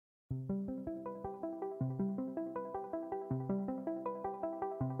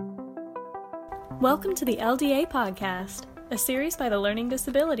Welcome to the LDA Podcast, a series by the Learning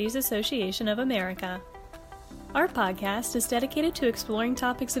Disabilities Association of America. Our podcast is dedicated to exploring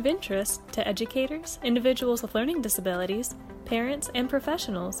topics of interest to educators, individuals with learning disabilities, parents, and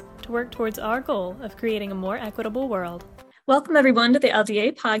professionals to work towards our goal of creating a more equitable world. Welcome, everyone, to the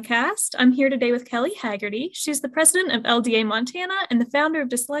LDA Podcast. I'm here today with Kelly Haggerty. She's the president of LDA Montana and the founder of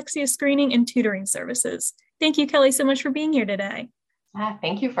Dyslexia Screening and Tutoring Services. Thank you, Kelly, so much for being here today.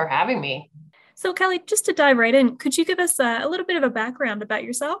 Thank you for having me. So, Kelly, just to dive right in, could you give us a little bit of a background about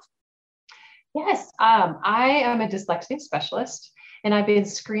yourself? Yes, I am a dyslexia specialist, and I've been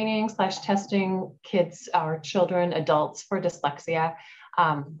screening/testing kids or children, adults for dyslexia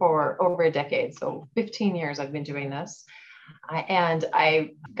for over a decade. So 15 years I've been doing this. And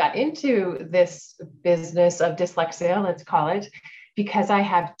I got into this business of dyslexia, let's call it, because I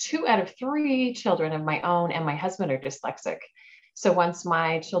have 2 out of 3 children of my own, and my husband are dyslexic. So once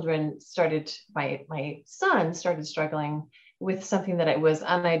my children started, my son started struggling with something that it was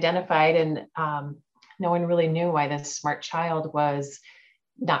unidentified, and no one really knew why this smart child was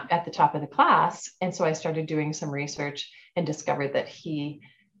not at the top of the class. And so I started doing some research and discovered that he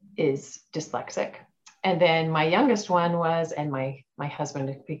is dyslexic. And then my youngest one was, and my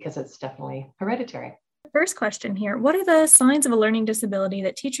husband, because it's definitely hereditary. First question here. What are the signs of a learning disability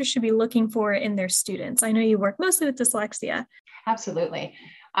that teachers should be looking for in their students? I know you work mostly with dyslexia. Absolutely.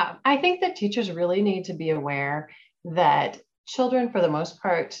 I think that teachers really need to be aware that children, for the most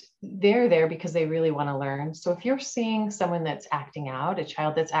part, they're there because they really want to learn. So if you're seeing someone that's acting out, a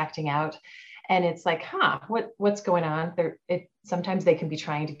child that's acting out, and it's like, what's going on? Sometimes they can be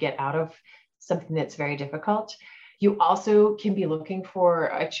trying to get out of something that's very difficult. You also can be looking for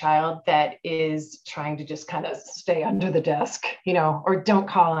a child that is trying to just kind of stay under the desk, or don't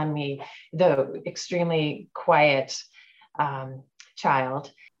call on me, the extremely quiet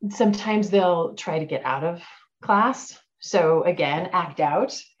child. Sometimes they'll try to get out of class. So again, act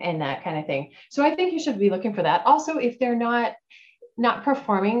out and that kind of thing. So I think you should be looking for that. Also, if they're not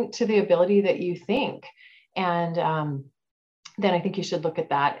performing to the ability that you think, and then I think you should look at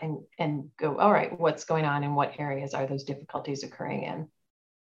that and go, all right, what's going on and what areas are those difficulties occurring in?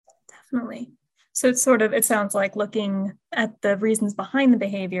 Definitely. So it sounds like looking at the reasons behind the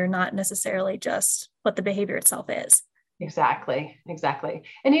behavior, not necessarily just what the behavior itself is. Exactly.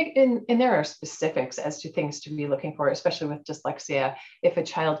 And there are specifics as to things to be looking for, especially with dyslexia. If a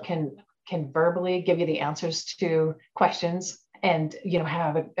child can verbally give you the answers to questions and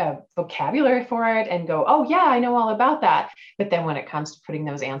have a vocabulary for it and go, oh yeah, I know all about that. But then when it comes to putting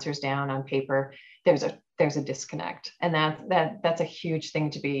those answers down on paper, there's a disconnect. And that's a huge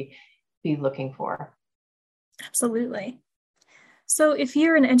thing to be looking for. Absolutely. So if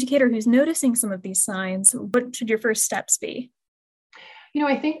you're an educator who's noticing some of these signs, what should your first steps be?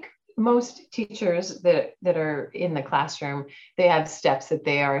 I think most teachers that are in the classroom, they have steps that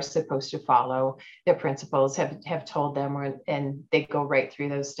they are supposed to follow. Their principals have told them, and they go right through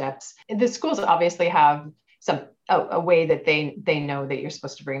those steps. The schools obviously have a way that they know that you're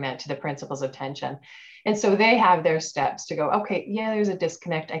supposed to bring that to the principal's attention. And so they have their steps to go, okay, yeah, there's a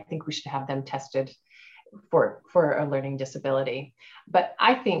disconnect. I think we should have them tested for a learning disability. But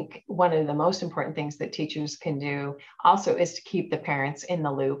I think one of the most important things that teachers can do also is to keep the parents in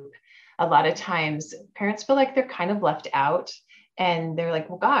the loop. A lot of times parents feel like they're kind of left out, and they're like,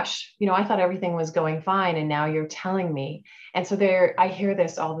 well, gosh, I thought everything was going fine, and now you're telling me. And so I hear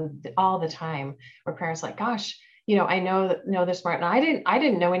this all the time, where parents are like, gosh, I know they're smart, and I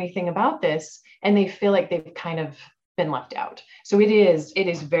didn't know anything about this, and they feel like they've kind of been left out. So it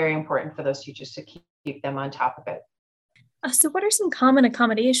is very important for those teachers to keep them on top of it. So what are some common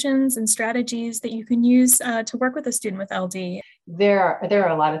accommodations and strategies that you can use to work with a student with LD? There are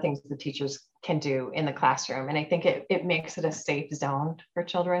a lot of things that teachers can do in the classroom, and I think it makes it a safe zone for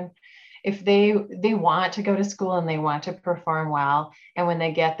children. If they want to go to school and they want to perform well, and when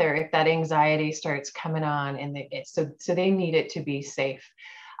they get there, if that anxiety starts coming on, and so they need it to be safe.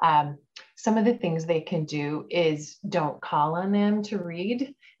 Some of the things they can do is don't call on them to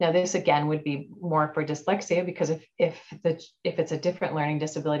read. Now, this again would be more for dyslexia, because if it's a different learning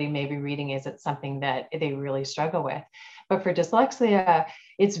disability, maybe reading isn't something that they really struggle with. But for dyslexia,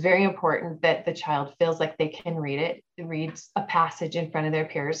 it's very important that the child feels like they can read a passage in front of their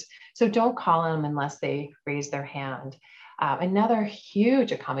peers. So don't call on them unless they raise their hand. Another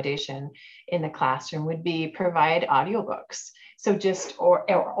huge accommodation in the classroom would be provide audiobooks. So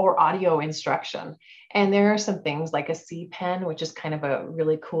or audio instruction. And there are some things like a C pen, which is kind of a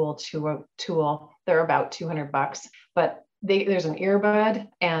really cool tool. They're about $200, but there's an earbud.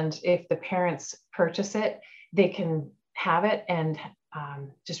 And if the parents purchase it, they can have it and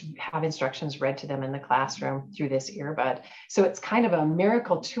just have instructions read to them in the classroom through this earbud. So it's kind of a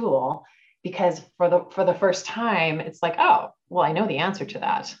miracle tool, because for the first time, it's like, oh, well, I know the answer to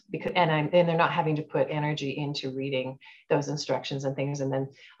that, because and they're not having to put energy into reading those instructions and things. And then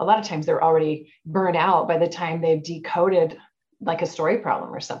a lot of times they're already burned out by the time they've decoded like a story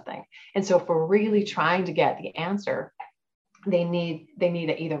problem or something. And so if we're really trying to get the answer, they need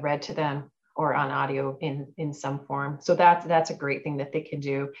it either read to them or on audio in some form. So that's a great thing that they can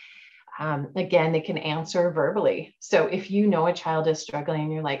do. Again, they can answer verbally. So if you know a child is struggling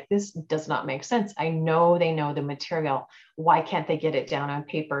and you're like, this does not make sense, I know they know the material, why can't they get it down on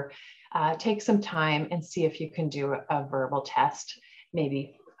paper? Take some time and see if you can do a verbal test,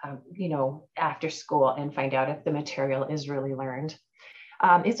 maybe after school, and find out if the material is really learned.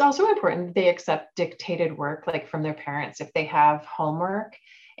 It's also important that they accept dictated work, like from their parents, if they have homework.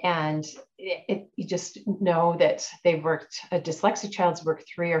 And you just know that a dyslexic child's worked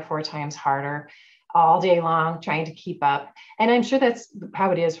 3 or 4 times harder all day long trying to keep up. And I'm sure that's how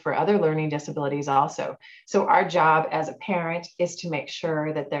it is for other learning disabilities also. So our job as a parent is to make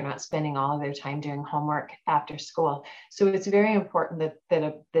sure that they're not spending all of their time doing homework after school. So it's very important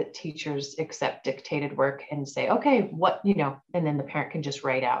that teachers accept dictated work and say, okay, and then the parent can just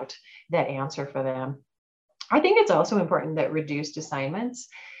write out that answer for them. I think it's also important that reduced assignments,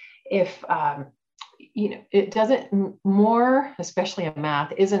 if it doesn't, more, especially in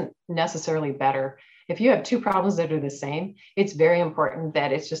math, isn't necessarily better. If you have 2 problems that are the same, it's very important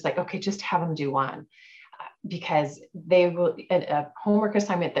that it's just like, okay, just have them do one, because they will, a homework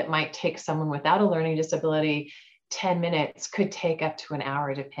assignment that might take someone without a learning disability 10 minutes could take up to an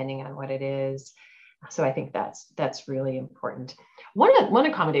hour, depending on what it is. So I think that's really important. One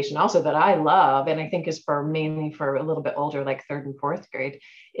accommodation also that I love, and I think is mainly for a little bit older, like 3rd and 4th grade,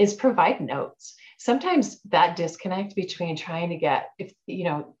 is provide notes. Sometimes that disconnect between trying to get,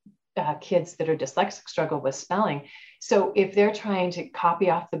 kids that are dyslexic struggle with spelling. So if they're trying to copy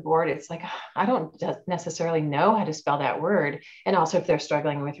off the board, it's like, I don't necessarily know how to spell that word. And also if they're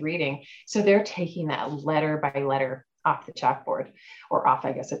struggling with reading, so they're taking that letter by letter off the chalkboard, or off,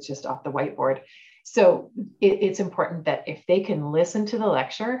 I guess it's just off the whiteboard. So it's important that if they can listen to the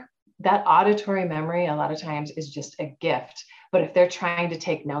lecture, that auditory memory a lot of times is just a gift. But if they're trying to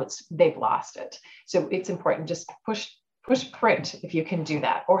take notes, they've lost it. So it's important, just push print if you can do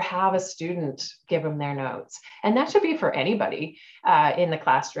that, or have a student give them their notes. And that should be for anybody in the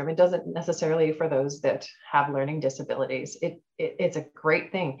classroom. It doesn't necessarily for those that have learning disabilities. It's a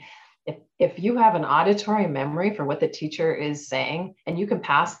great thing. If you have an auditory memory for what the teacher is saying, and you can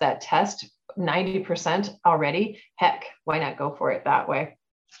pass that test 90% already, heck, why not go for it that way?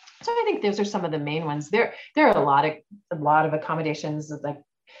 So I think those are some of the main ones. There are a lot of accommodations, like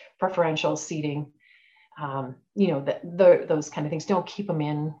preferential seating, those kind of things. Don't keep them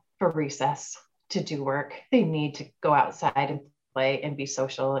in for recess to do work. They need to go outside and play and be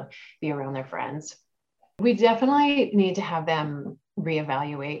social and be around their friends. We definitely need to have them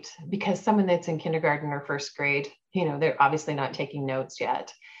reevaluate, because someone that's in kindergarten or 1st grade, they're obviously not taking notes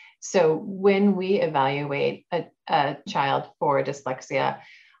yet. So when we evaluate a child for dyslexia,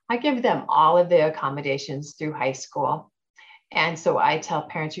 I give them all of the accommodations through high school. And so I tell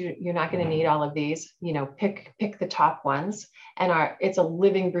parents, you're not going to need all of these, pick the top ones. And it's a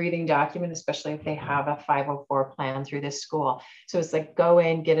living, breathing document, especially if they have a 504 plan through this school. So it's like, go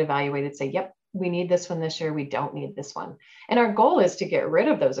in, get evaluated, say, yep, we need this one this year, we don't need this one. And our goal is to get rid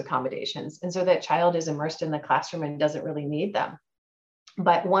of those accommodations. And so that child is immersed in the classroom and doesn't really need them.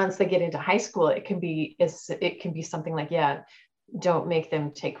 But once they get into high school, it can be something like, don't make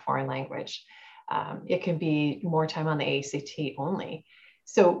them take foreign language. It can be more time on the ACT only.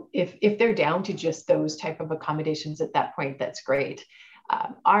 So if they're down to just those type of accommodations at that point, that's great.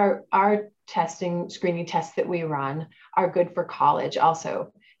 Our screening tests that we run are good for college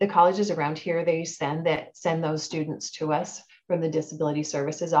also. The colleges around here, they send those students to us from the Disability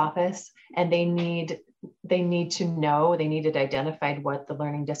Services Office, and they need it identified what the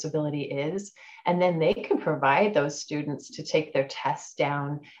learning disability is. And then they can provide those students to take their tests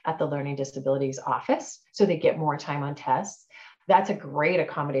down at the Learning Disabilities Office, so they get more time on tests. That's a great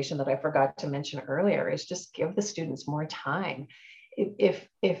accommodation that I forgot to mention earlier, is just give the students more time. If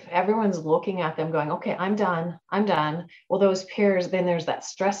everyone's looking at them going, okay, I'm done. Well, those peers, then there's that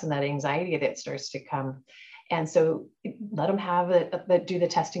stress and that anxiety that starts to come. And so let them do the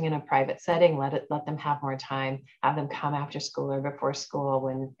testing in a private setting, let them have more time, have them come after school or before school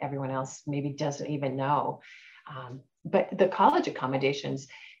when everyone else maybe doesn't even know. But the college accommodations,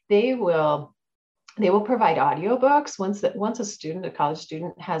 they will provide audiobooks once a college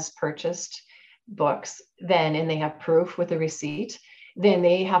student has purchased books, and they have proof with a receipt, then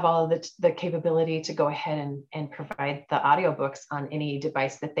they have all of the capability to go ahead and provide the audiobooks on any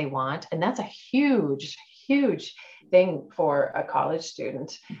device that they want. And that's a huge, huge thing for a college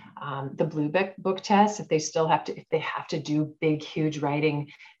student. The Blue Book test, if they have to do big, huge writing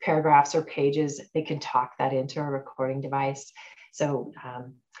paragraphs or pages, they can talk that into a recording device. So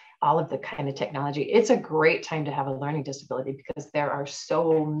all of the kind of technology, it's a great time to have a learning disability because there are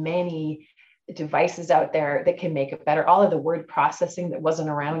so many devices out there that can make it better. All of the word processing that wasn't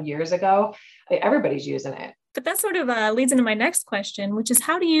around years ago, everybody's using it. But that sort of leads into my next question, which is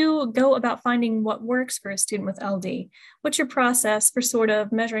how do you go about finding what works for a student with LD? What's your process for sort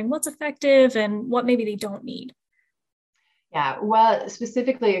of measuring what's effective and what maybe they don't need? Yeah, well,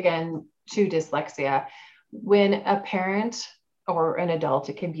 specifically again to dyslexia, when a parent or an adult,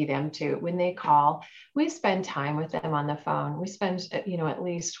 it can be them too, when they call, we spend time with them on the phone. We spend, at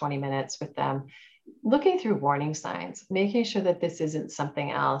least 20 minutes with them, looking through warning signs, making sure that this isn't something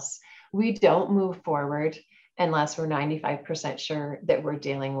else. We don't move forward unless we're 95% sure that we're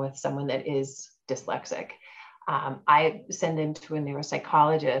dealing with someone that is dyslexic. I send them to a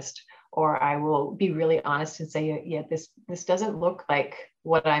neuropsychologist, or I will be really honest and say, yeah, this doesn't look like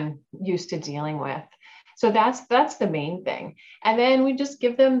what I'm used to dealing with. So that's the main thing. And then we just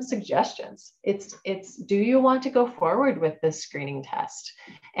give them suggestions. It's do you want to go forward with this screening test?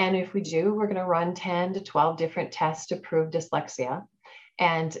 And if we do, we're going to run 10 to 12 different tests to prove dyslexia.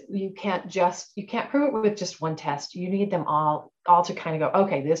 And you can't prove it with just one test. You need them all to kind of go,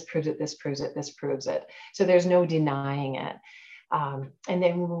 okay, this proves it, this proves it, this proves it. So there's no denying it. And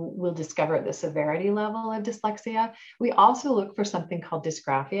then we'll discover the severity level of dyslexia. We also look for something called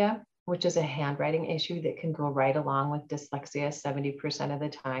dysgraphia, which is a handwriting issue that can go right along with dyslexia 70% of the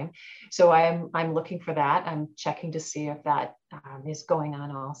time. So I'm looking for that. I'm checking to see if that is going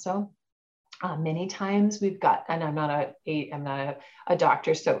on also. Many times we've got, and I'm not a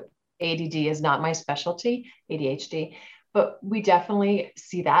doctor, so ADD is not my specialty, ADHD, but we definitely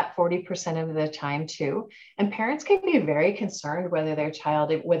see that 40% of the time too. And parents can be very concerned whether their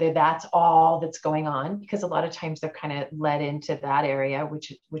child, whether that's all that's going on, because a lot of times they're kind of led into that area,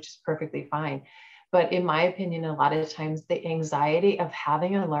 which is perfectly fine. But in my opinion, a lot of times the anxiety of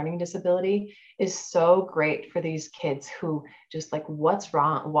having a learning disability is so great for these kids who just like, what's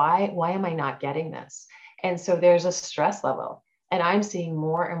wrong? Why am I not getting this? And so there's a stress level. And I'm seeing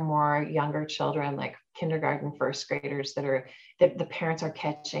more and more younger children, like kindergarten, first graders, that the parents are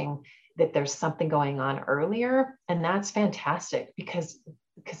catching that there's something going on earlier. And that's fantastic because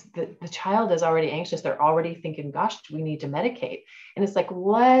the child is already anxious. They're already thinking, gosh, we need to medicate. And it's like,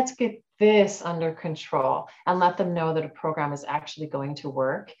 let's get this under control and let them know that a program is actually going to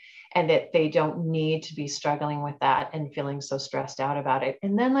work and that they don't need to be struggling with that and feeling so stressed out about it.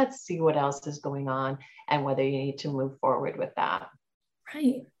 And then let's see what else is going on and whether you need to move forward with that.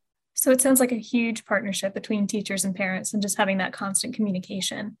 Right. So it sounds like a huge partnership between teachers and parents and just having that constant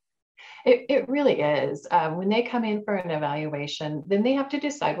communication. It really is. When they come in for an evaluation, then they have to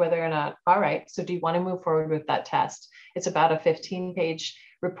decide whether or not, all right, so do you want to move forward with that test? It's about a 15-page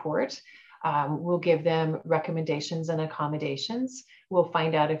report. We'll give them recommendations and accommodations. We'll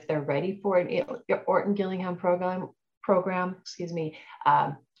find out if they're ready for an Orton-Gillingham program.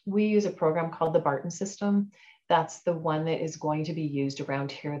 We use a program called the Barton system. That's the one that is going to be used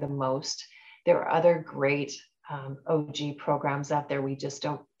around here the most. There are other great OG programs out there. We just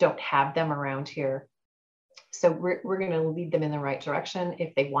don't have them around here. So we're going to lead them in the right direction.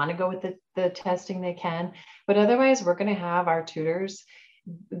 If they want to go with the testing, they can. But otherwise, we're going to have our tutors.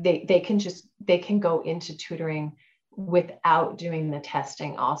 They can go into tutoring without doing the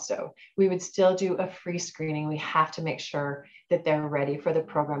testing also. We would still do a free screening. We have to make sure that they're ready for the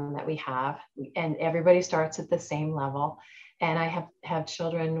program that we have. And everybody starts at the same level. And I have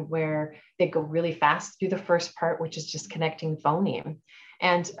children where they go really fast through the first part, which is just connecting phoneme.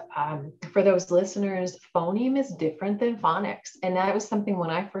 And for those listeners, phoneme is different than phonics. And that was something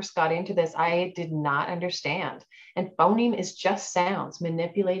when I first got into this, I did not understand. And phoneme is just sounds,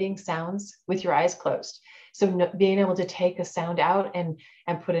 manipulating sounds with your eyes closed. So being able to take a sound out and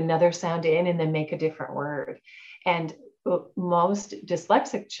put another sound in and then make a different word. And most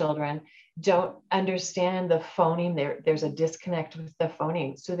dyslexic children don't understand the phoneme. There's a disconnect with the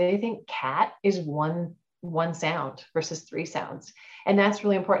phoneme. So they think cat is one sound versus three sounds. And that's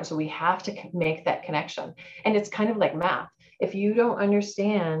really important. So we have to make that connection. And it's kind of like math. If you don't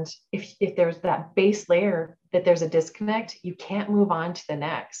understand, if there's that base layer that there's a disconnect, you can't move on to the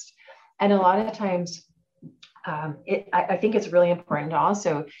next. And a lot of times, I think it's really important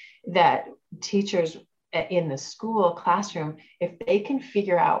also that teachers in the school classroom, if they can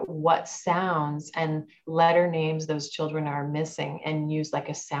figure out what sounds and letter names those children are missing and use like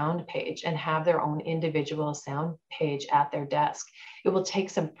a sound page and have their own individual sound page at their desk, it will take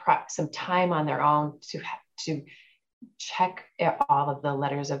some time on their own to check all of the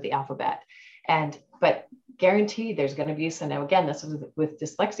letters of the alphabet. But guaranteed there's going to be some, now again, this is with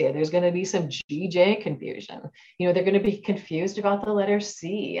dyslexia, there's going to be some GJ confusion. They're going to be confused about the letter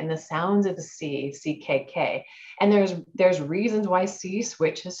C and the sounds of the C, CKK. And there's reasons why C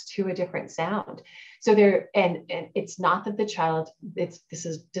switches to a different sound. So and it's not that the child,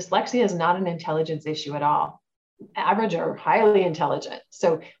 dyslexia is not an intelligence issue at all. Average or highly intelligent.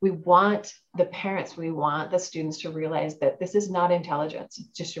 So we want the students to realize that this is not intelligence.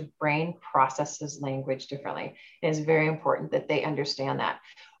 It's just your brain processes language differently. It is very important that they understand that.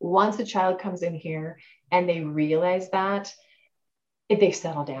 Once a child comes in here and they realize that, they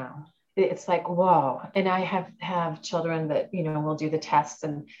settle down. It's like, whoa. And I have children that, will do the tests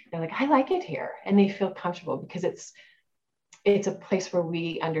and they're like, I like it here. And they feel comfortable because it's a place where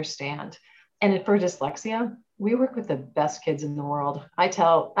we understand. And for dyslexia, we work with the best kids in the world. I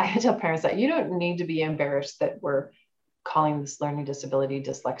tell parents that you don't need to be embarrassed that we're calling this learning disability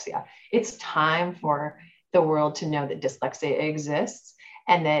dyslexia. It's time for the world to know that dyslexia exists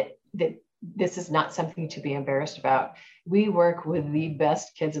and that this is not something to be embarrassed about. We work with the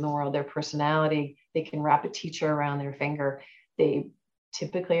best kids in the world. Their personality, they can wrap a teacher around their finger. They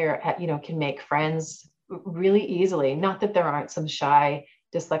typically can make friends really easily. Not that there aren't some shy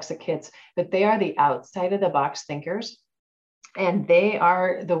dyslexic kids, but they are the outside of the box thinkers. And they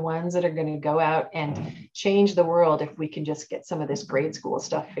are the ones that are going to go out and change the world if we can just get some of this grade school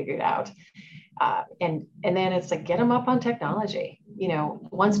stuff figured out. And then it's like, get them up on technology.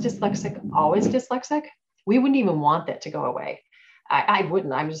 Once dyslexic, always dyslexic. We wouldn't even want that to go away. I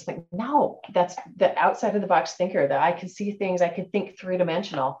wouldn't. I'm just like, no, that's the outside of the box thinker, that I can see things, I can think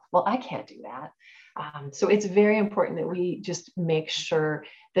three-dimensional. Well, I can't do that. So it's very important that we just make sure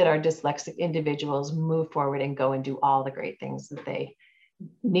that our dyslexic individuals move forward and go and do all the great things that they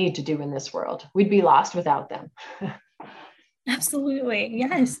need to do in this world. We'd be lost without them. Absolutely.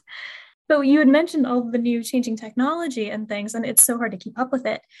 Yes. So you had mentioned all the new changing technology and things, and it's so hard to keep up with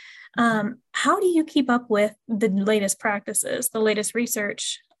it. How do you keep up with the latest practices, the latest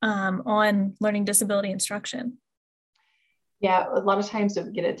research on learning disability instruction? Yeah, a lot of times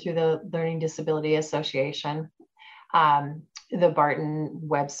we get it through the Learning Disability Association, the Barton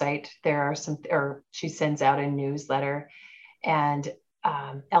website. There are she sends out a newsletter, and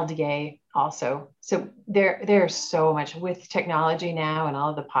LDA also. So there's so much with technology now and all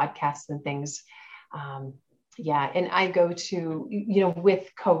of the podcasts and things. And I go to,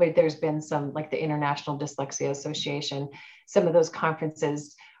 with COVID, there's been some, like the International Dyslexia Association, some of those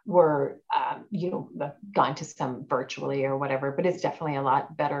conferences were, gone to some virtually or whatever, but it's definitely a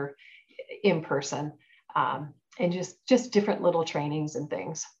lot better in person, and just different little trainings and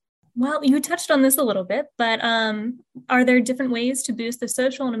things. Well, you touched on this a little bit, but are there different ways to boost the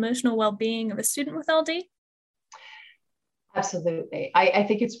social and emotional well-being of a student with LD? Absolutely. I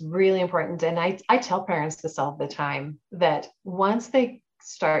think it's really important. And I tell parents this all the time, that once they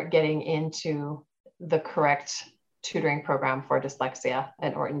start getting into the correct tutoring program for dyslexia,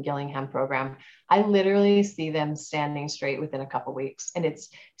 an Orton-Gillingham program, I literally see them standing straight within a couple of weeks, and it's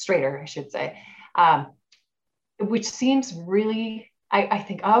straighter, I should say, which seems really, I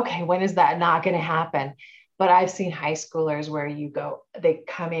think, okay, when is that not going to happen? But I've seen high schoolers where they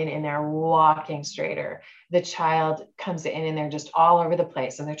come in and they're walking straighter. The child comes in and they're just all over the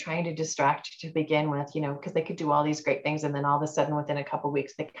place, and they're trying to distract you to begin with, because they could do all these great things. And then all of a sudden, within a couple of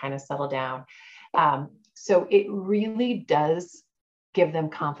weeks, they kind of settle down. So it really does give them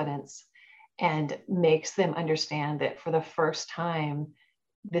confidence and makes them understand that for the first time,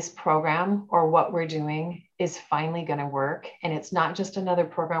 this program or what we're doing is finally going to work. And it's not just another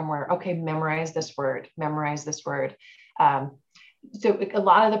program where, okay, memorize this word. So a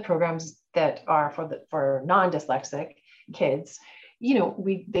lot of the programs that are for non-dyslexic kids,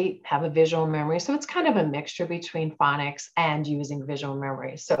 they have a visual memory. So it's kind of a mixture between phonics and using visual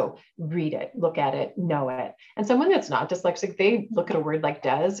memory. So read it, look at it, know it. And someone that's not dyslexic, they look at a word like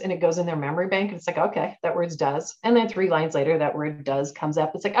does, and it goes in their memory bank. And it's like, okay, that word's does. And then 3 lines later, that word does comes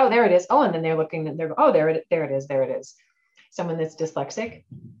up. It's like, oh, there it is. Oh, and then they're looking and they're, oh, there it is. Someone that's dyslexic,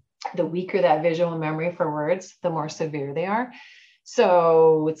 the weaker that visual memory for words, the more severe they are.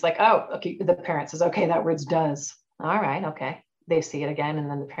 So it's like, oh, okay, the parent says, okay, that word's does. All right, okay. They see it again. And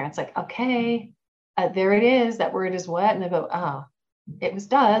then the parent's like, okay, there it is. That word is what? And they go, oh, it was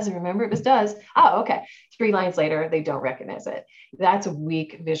does. Remember, it was does. Oh, okay. 3 lines later, they don't recognize it. That's a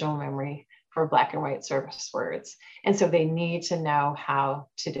weak visual memory for black and white service words. And so they need to know how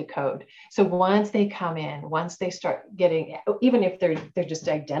to decode. So once they come in, once they start getting, even if they're just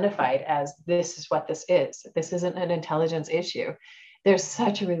identified as this is what this isn't an intelligence issue, there's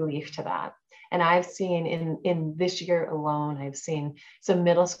such a relief to that. And I've seen in this year alone, I've seen some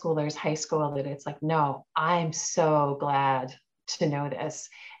middle schoolers, high school, that it's like, no, I'm so glad to know this.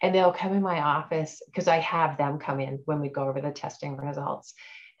 And they'll come in my office because I have them come in when we go over the testing results.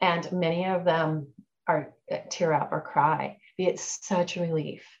 And many of them are tear up or cry. It's such a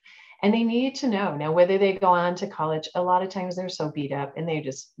relief. And they need to know now whether they go on to college. A lot of times they're so beat up and they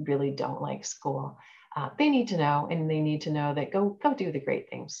just really don't like school. They need to know, and they need to know that go do the great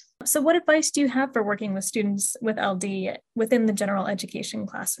things. So what advice do you have for working with students with LD within the general education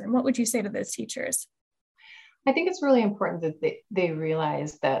classroom? What would you say to those teachers? I think it's really important that they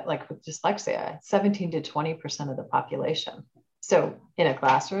realize that, like with dyslexia, 17 to 20% of the population. So in a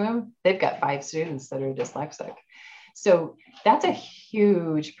classroom, they've got 5 students that are dyslexic. So that's a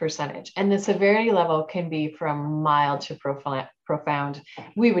huge percentage. And the severity level can be from mild to profound.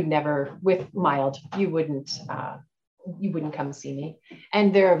 We would never, with mild, you wouldn't come see me.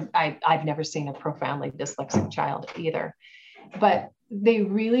 And I've never seen a profoundly dyslexic child either. But they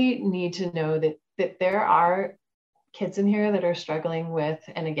really need to know that there are kids in here that are struggling with,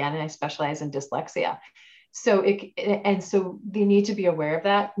 and again, I specialize in dyslexia. So so they need to be aware of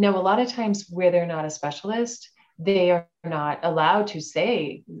that. Now, a lot of times where they're not a specialist, they are not allowed to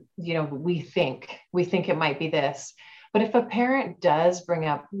say, we think it might be this. But if a parent does bring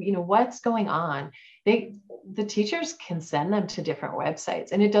up, what's going on, the teachers can send them to different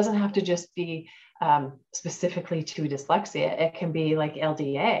websites. And it doesn't have to just be specifically to dyslexia. It can be like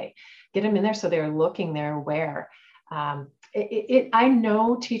LDA. Get them in there so they're looking, they're aware. I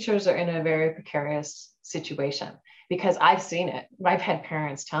know teachers are in a very precarious situation because I've seen it. I've had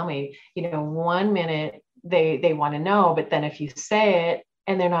parents tell me, 1 minute they want to know, but then if you say it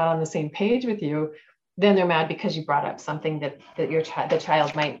and they're not on the same page with you, then they're mad because you brought up something that the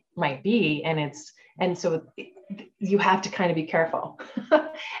child might be, and so you have to kind of be careful.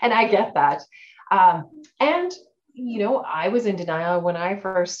 And I get that. And I was in denial when I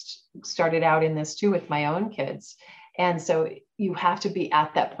first started out in this too with my own kids. And so you have to be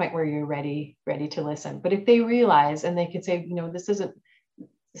at that point where you're ready to listen. But if they realize and they can say, this is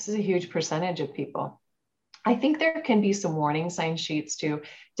a huge percentage of people. I think there can be some warning sign sheets too.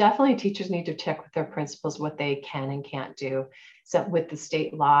 Definitely teachers need to check with their principals what they can and can't do. So with the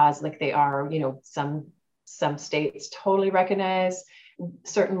state laws, like they are, some states totally recognize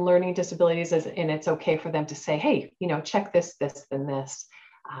certain learning disabilities and it's okay for them to say, hey, check this, and this.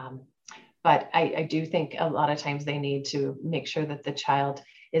 But I do think a lot of times they need to make sure that the child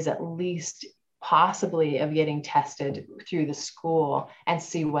is at least possibly of getting tested through the school and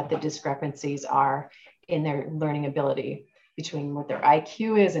see what the discrepancies are in their learning ability between what their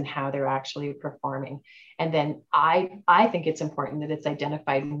IQ is and how they're actually performing. And then I think it's important that it's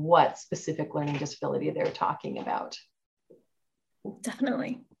identified what specific learning disability they're talking about.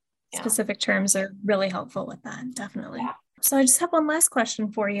 Definitely. Yeah. Specific terms are really helpful with that. Definitely. Yeah. So I just have one last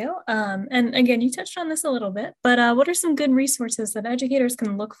question for you. And again, you touched on this a little bit, but what are some good resources that educators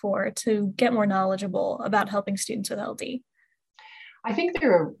can look for to get more knowledgeable about helping students with LD? I think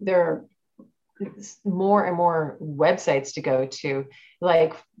there are more and more websites to go to.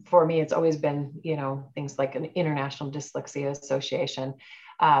 Like for me, it's always been, things like an International Dyslexia Association.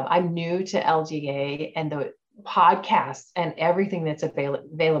 I'm new to LDA and the podcasts and everything that's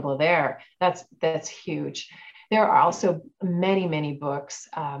available there. That's huge. There are also many, many books.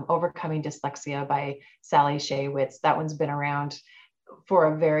 Overcoming Dyslexia by Sally Shaywitz. That one's been around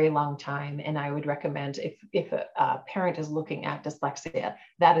for a very long time. And I would recommend if a parent is looking at dyslexia,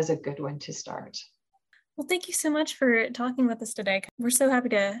 that is a good one to start. Well, thank you so much for talking with us today. We're so happy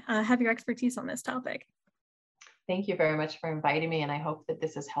to have your expertise on this topic. Thank you very much for inviting me. And I hope that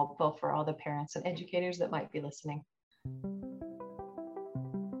this is helpful for all the parents and educators that might be listening.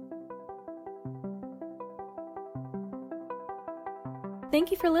 Thank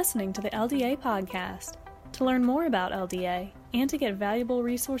you for listening to the LDA podcast. To learn more about LDA and to get valuable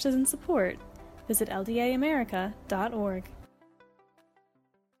resources and support, visit ldaamerica.org.